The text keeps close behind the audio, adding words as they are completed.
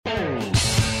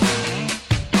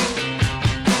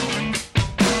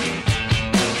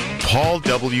Paul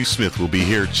W. Smith will be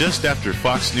here just after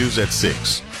Fox News at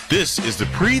 6. This is the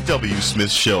Pre-W. Smith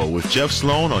Show with Jeff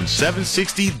Sloan on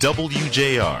 760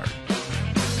 WJR.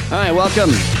 All right, welcome.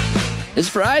 It's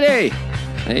Friday.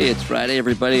 Hey, it's Friday,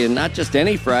 everybody, and not just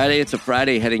any Friday. It's a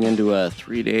Friday heading into a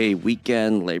 3-day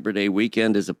weekend. Labor Day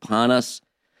weekend is upon us.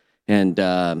 And,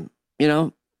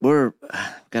 we're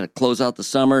got to close out the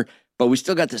summer, but we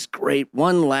still got this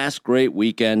one last great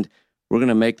weekend. We're going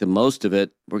to make the most of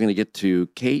it. We're going to get to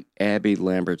Kate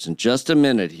Abbey-Lambertz in just a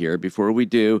minute here. Before we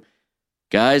do,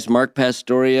 guys, Mark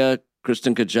Pastoria,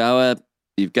 Kristen Kajawa,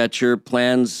 you've got your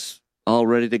plans all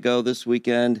ready to go this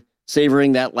weekend?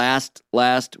 Savoring that last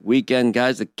weekend.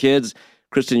 Guys, the kids,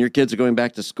 Kristen, your kids are going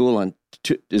back to school on,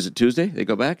 is it Tuesday? They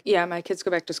go back? Yeah, my kids go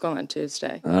back to school on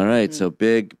Tuesday. All right, so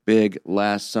big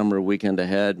last summer weekend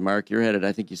ahead. Mark, you're headed,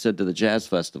 I think you said, to the Jazz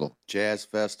Festival. Jazz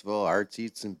Festival, Arts,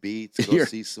 Eats, and Beats. Go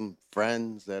see some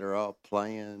friends that are all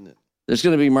playing. There's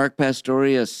going to be Mark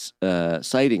Pastoria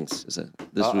sightings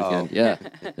this weekend. Yeah,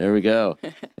 there we go.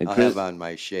 And I'll have on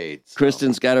my shades. So.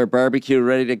 Kristen's got her barbecue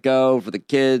ready to go for the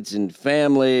kids and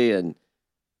family. And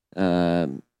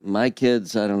my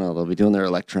kids, I don't know, they'll be doing their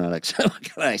electronics. What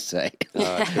can I say? It's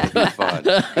going to be fun.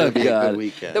 It's going to be a good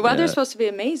weekend. The weather's supposed to be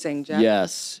amazing, Jeff.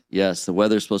 Yes, the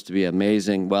weather's supposed to be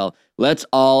amazing. Well, let's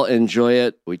all enjoy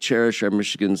it. We cherish our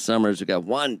Michigan summers. We've got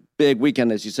one big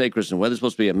weekend, as you say, Kristen. Weather's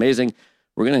supposed to be amazing.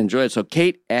 We're going to enjoy it. So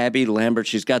Kate Abbey-Lambertz,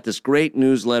 she's got this great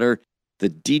newsletter, the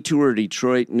Detour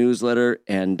Detroit newsletter,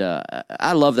 and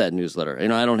I love that newsletter.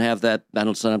 I don't have that. I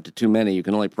don't sign up to too many. You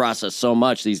can only process so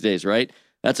much these days, right?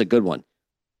 That's a good one.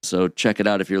 So check it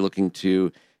out if you're looking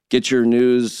to get your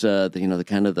news,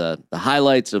 the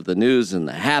highlights of the news and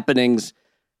the happenings.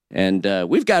 And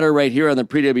we've got her right here on the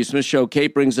Pre-W. Smith Show.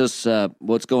 Kate brings us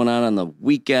what's going on the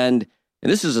weekend.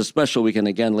 And this is a special weekend,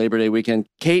 again, Labor Day weekend.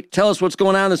 Kate, tell us what's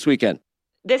going on this weekend.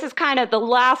 This is kind of the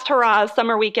last hurrah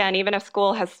summer weekend, even if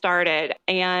school has started.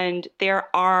 And there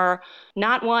are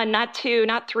not one, not two,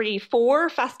 not three, 4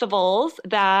 festivals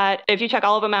that, if you check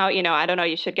all of them out,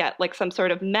 you should get like some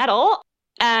sort of medal.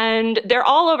 And they're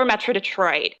all over Metro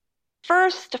Detroit.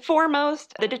 First,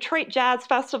 foremost, the Detroit Jazz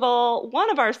Festival,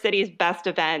 one of our city's best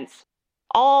events.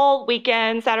 All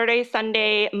weekend, Saturday,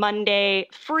 Sunday, Monday,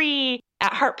 free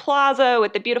at Hart Plaza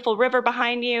with the beautiful river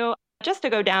behind you. Just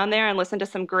to go down there and listen to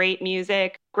some great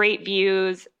music, great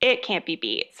views. It can't be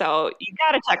beat. So you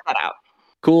got to check that out.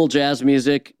 Cool jazz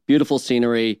music, beautiful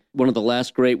scenery. One of the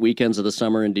last great weekends of the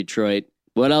summer in Detroit.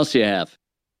 What else you have?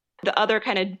 The other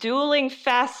kind of dueling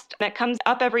fest that comes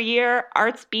up every year,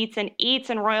 Arts, Beats, and Eats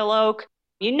in Royal Oak.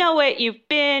 You know it. You've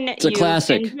been. It's a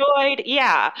classic. Enjoyed.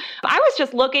 Yeah. I was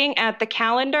just looking at the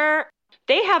calendar.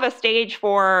 They have a stage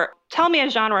for tell me a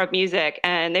genre of music,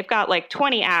 and they've got like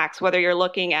 20 acts, whether you're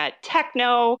looking at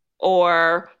techno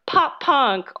or pop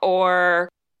punk or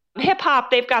hip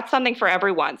hop. They've got something for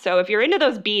everyone. So if you're into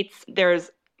those beats, there's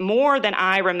more than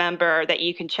I remember that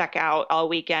you can check out all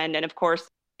weekend. And of course,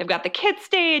 they've got the kids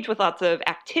stage with lots of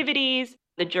activities,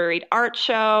 the juried art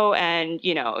show, and,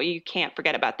 you can't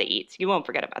forget about the eats. You won't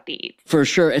forget about the eats. For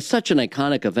sure. It's such an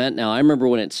iconic event now. I remember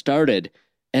when it started,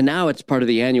 and now it's part of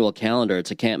the annual calendar.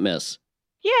 It's a can't miss.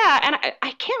 Yeah, and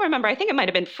I can't remember. I think it might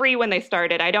have been free when they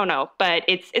started. I don't know. But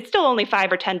it's still only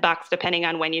 $5 or $10 depending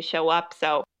on when you show up.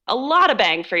 So a lot of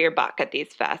bang for your buck at these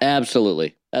fests.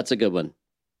 Absolutely. That's a good one.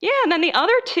 Yeah, and then the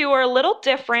other two are a little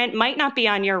different, might not be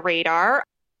on your radar.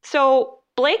 So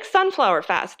Blake's Sunflower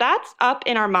Fest, that's up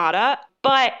in Armada,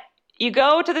 but you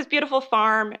go to this beautiful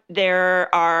farm.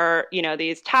 There are,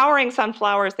 these towering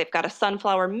sunflowers. They've got a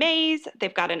sunflower maze.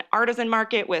 They've got an artisan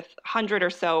market with 100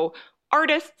 or so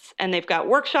artists, and they've got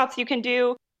workshops you can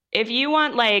do. If you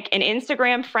want like an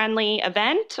Instagram-friendly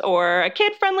event or a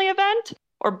kid-friendly event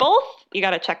or both, you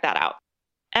got to check that out.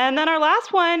 And then our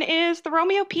last one is the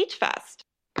Romeo Peach Fest.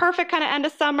 Perfect kind of end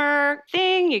of summer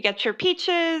thing. You get your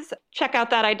peaches, check out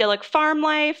that idyllic farm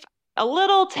life, a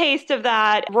little taste of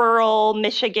that rural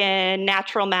Michigan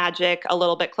natural magic a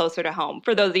little bit closer to home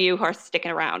for those of you who are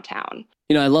sticking around town.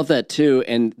 I love that too.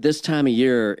 And this time of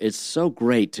year, it's so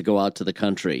great to go out to the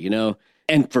country,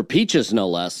 and for peaches, no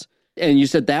less. And you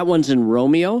said that one's in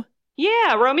Romeo?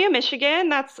 Yeah, Romeo, Michigan.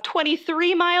 That's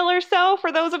 23 mile or so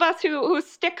for those of us who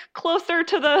stick closer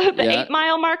to the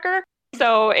 8-mile marker.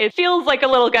 So it feels like a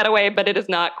little getaway, but it is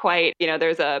not quite.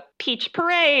 There's a peach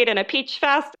parade and a peach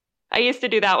fest. I used to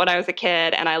do that when I was a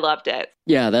kid, and I loved it.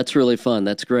 Yeah, that's really fun.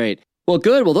 That's great. Well,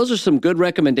 good. Well, those are some good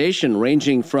recommendations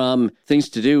ranging from things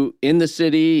to do in the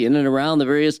city, in and around the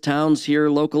various towns here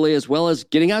locally, as well as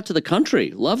getting out to the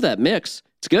country. Love that mix.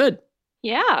 It's good.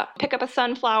 Yeah. Pick up a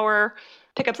sunflower,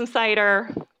 pick up some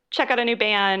cider, check out a new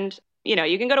band. you know,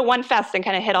 you can go to one fest and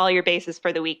kind of hit all your bases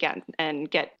for the weekend and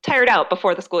get tired out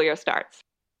before the school year starts.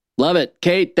 Love it.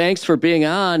 Kate, thanks for being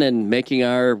on and making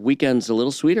our weekends a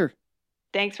little sweeter.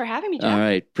 Thanks for having me, Jeff. All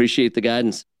right. Appreciate the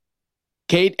guidance.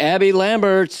 Kate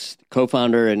Abbey-Lambertz,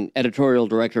 co-founder and editorial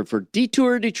director for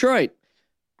Detour Detroit.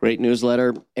 Great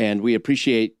newsletter, and we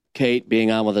appreciate Kate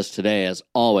being on with us today, as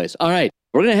always. All right,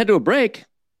 we're going to head to a break.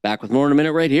 Back with more in a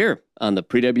minute right here on the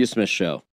Pre-W. Smith Show.